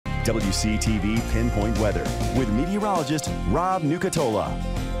WCTV Pinpoint Weather with meteorologist Rob Nucatola.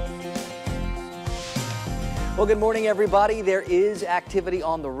 Well, good morning, everybody. There is activity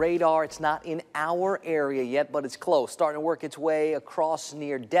on the radar. It's not in our area yet, but it's close. Starting to work its way across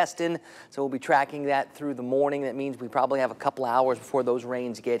near Destin. So we'll be tracking that through the morning. That means we probably have a couple hours before those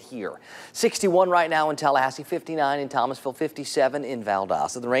rains get here. 61 right now in Tallahassee, 59 in Thomasville, 57 in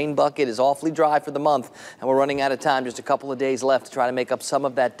Valdosta. The rain bucket is awfully dry for the month, and we're running out of time. Just a couple of days left to try to make up some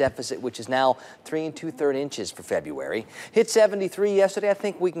of that deficit, which is now 3 2/3 inches for February. Hit 73 yesterday. I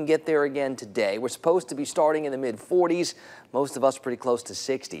think we can get there again today. We're supposed to be starting in the mid-40s. Most of us pretty close to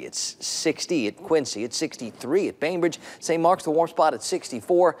 60. It's 60 at Quincy. It's 63 at Bainbridge. St. Mark's, the warm spot at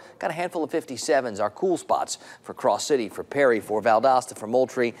 64. Got a handful of 57s, our cool spots for Cross City, for Perry, for Valdosta, for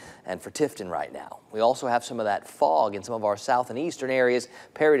Moultrie, and for Tifton right now. We also have some of that fog in some of our south and eastern areas.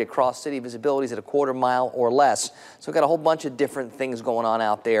 Perry to Cross City, visibilities at a quarter mile or less. So we've got a whole bunch of different things going on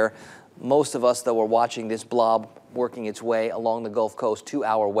out there. Most of us, though, are watching this blob working its way along the Gulf Coast to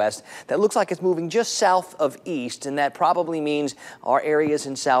our west. That looks like it's moving just south of east, and that probably means our areas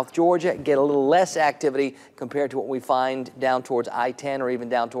in South Georgia get a little less activity compared to what we find down towards I-10 or even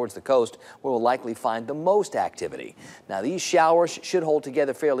down towards the coast, where we'll likely find the most activity. Now, these showers should hold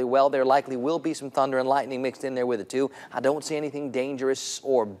together fairly well. There likely will be some thunder and lightning mixed in there with it, too. I don't see anything dangerous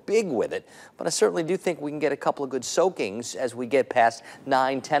or big with it, but I certainly do think we can get a couple of good soakings as we get past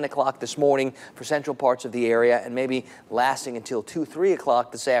 9, 10 o'clock this morning for central parts of the area, and maybe lasting until 2, 3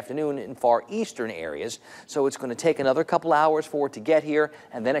 o'clock this afternoon in far eastern areas. So it's going to take another couple hours for it to get here,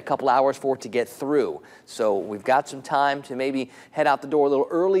 and then a couple hours for it to get through. So we've got some time to maybe head out the door a little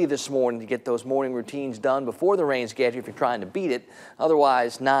early this morning to get those morning routines done before the rains get here if you're trying to beat it.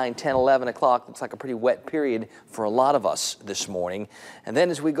 Otherwise, 9, 10, 11 o'clock looks like a pretty wet period for a lot of us this morning. And then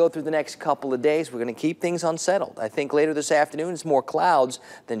as we go through the next couple of days, we're going to keep things unsettled. I think later this afternoon it's more clouds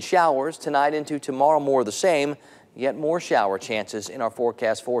than showers. Tonight into tomorrow, more of the same. Yet more shower chances in our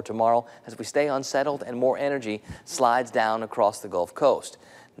forecast for tomorrow as we stay unsettled and more energy slides down across the Gulf Coast.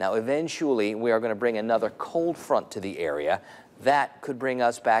 Now, eventually, we are going to bring another cold front to the area. That could bring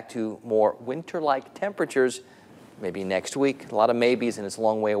us back to more winter-like temperatures maybe next week. A lot of maybes, and it's a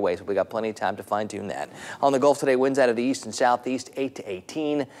long way away, so we got plenty of time to fine-tune that. On the Gulf today, winds out of the east and southeast, 8 to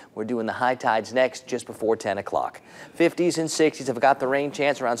 18. We're doing the high tides next, just before 10 o'clock. 50s and 60s have got the rain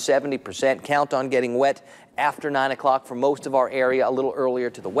chance around 70%. Count on getting wet after 9 o'clock for most of our area, a little earlier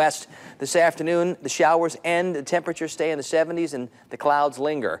to the west. This afternoon, the showers end, the temperatures stay in the 70s, and the clouds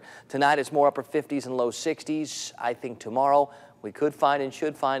linger. Tonight, it's more upper 50s and low 60s. I think tomorrow, we could find and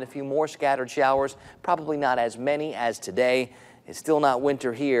should find a few more scattered showers, probably not as many as today. It's still not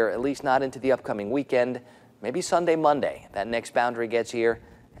winter here, at least not into the upcoming weekend. Maybe Sunday, Monday, that next boundary gets here,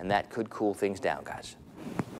 and that could cool things down, guys.